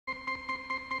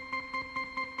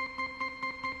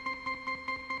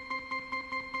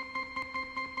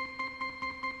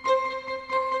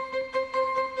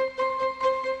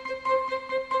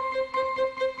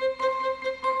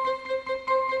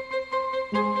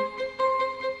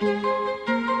The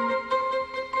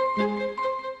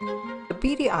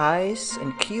beady eyes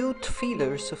and cute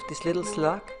feelers of this little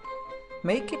slug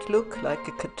make it look like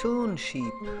a cartoon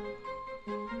sheep.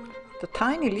 The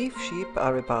tiny leaf sheep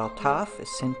are about half a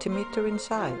centimeter in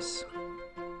size.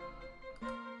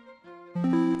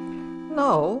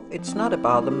 No, it's not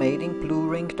about the mating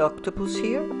blue-ringed octopus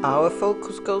here. Our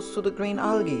focus goes to the green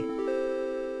algae.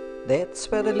 That's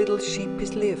where the little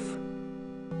sheepies live.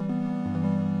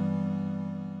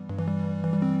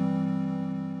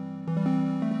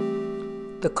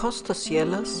 The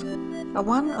Costasiellas are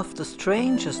one of the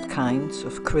strangest kinds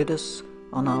of critters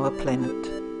on our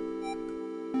planet.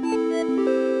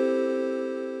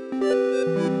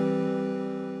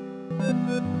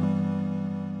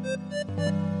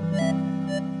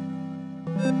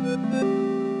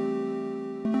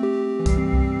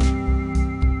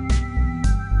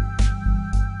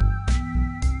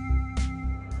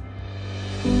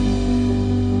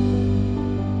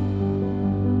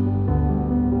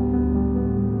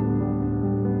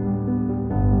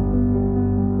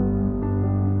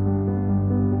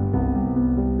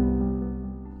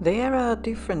 There are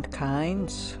different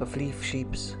kinds of leaf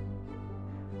sheeps,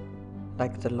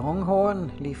 like the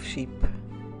longhorn leaf sheep,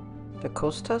 the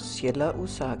Costasiella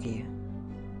usagi.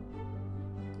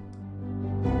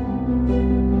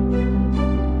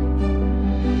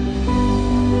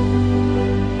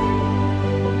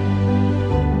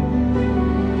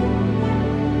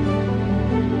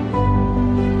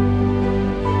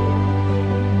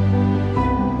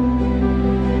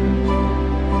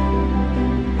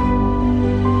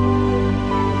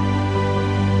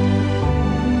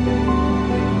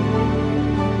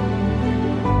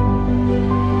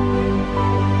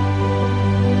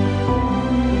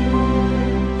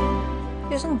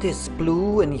 Isn't this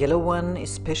blue and yellow one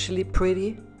especially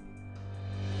pretty?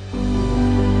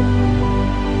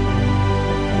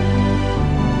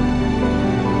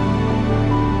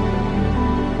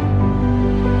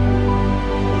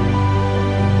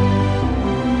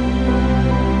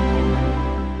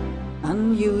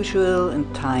 Unusual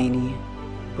and tiny,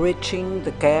 bridging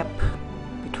the gap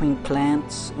between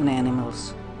plants and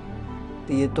animals.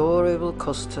 The adorable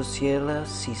Costasiella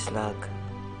sea slug.